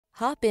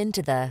Hop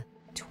into the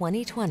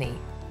 2020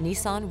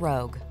 Nissan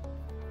Rogue.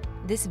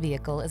 This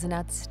vehicle is an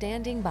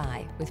outstanding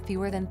buy with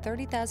fewer than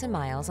 30,000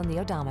 miles on the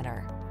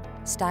odometer.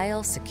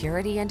 Style,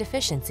 security, and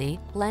efficiency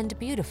blend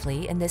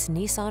beautifully in this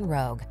Nissan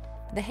Rogue,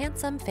 the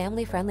handsome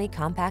family-friendly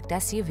compact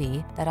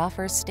SUV that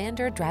offers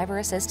standard driver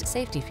assist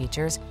safety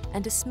features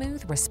and a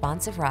smooth,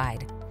 responsive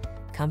ride.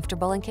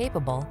 Comfortable and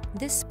capable,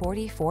 this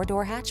sporty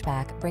four-door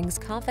hatchback brings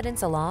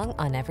confidence along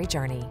on every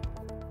journey.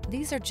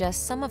 These are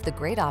just some of the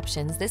great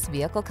options this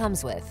vehicle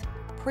comes with: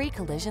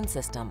 pre-collision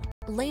system,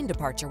 lane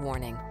departure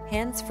warning,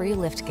 hands-free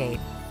liftgate,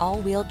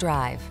 all-wheel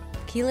drive,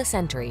 keyless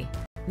entry,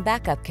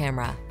 backup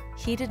camera,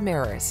 heated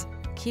mirrors,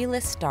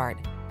 keyless start,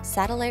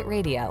 satellite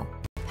radio,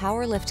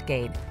 power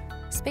liftgate.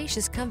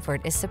 Spacious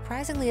comfort is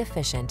surprisingly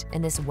efficient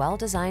in this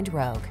well-designed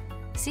Rogue.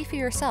 See for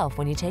yourself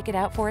when you take it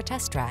out for a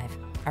test drive.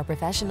 Our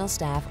professional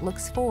staff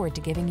looks forward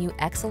to giving you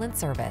excellent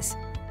service.